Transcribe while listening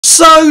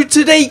So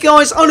today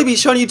guys, I'm going to be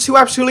showing you two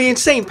absolutely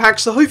insane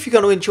packs, so I hope you're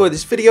going to enjoy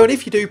this video, and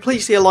if you do,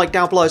 please leave a like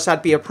down below, so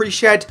that'd be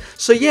appreciated.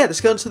 So yeah, let's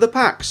go into the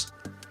packs.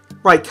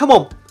 Right, come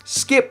on,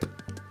 skip.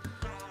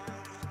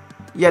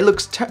 Yeah, it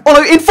looks oh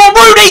no, in for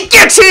Rooney,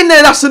 get in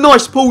there, that's a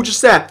nice pull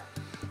just there.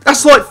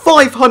 That's like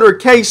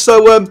 500k,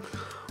 so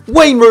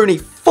Wayne Rooney,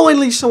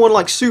 finally someone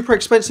like super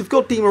expensive,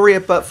 got Di Maria,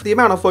 but for the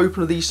amount I've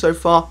opened of these so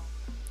far,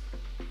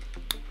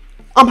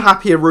 I'm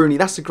happy at Rooney,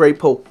 that's a great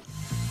pull.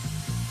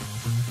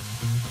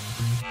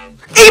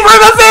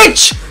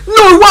 Ibrahimovic!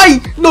 No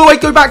way! No way,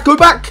 go back, go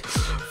back!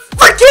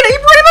 Freaking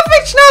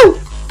Ibrahimovic, no!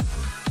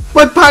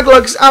 My pack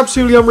looks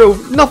absolutely unreal.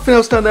 Nothing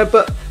else down there,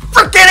 but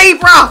freaking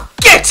Ibra!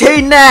 Get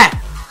in there!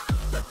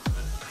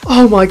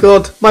 Oh my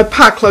god, my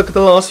pack luck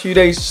the last few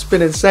days has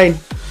been insane.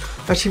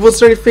 Actually, was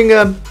there anything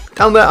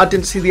down there? I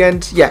didn't see the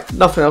end. Yeah,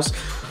 nothing else.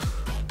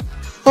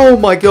 Oh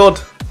my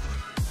god.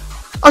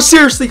 I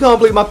seriously can't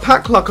believe my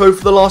pack luck over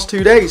the last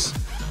 2 days.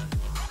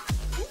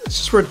 It's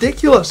just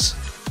ridiculous.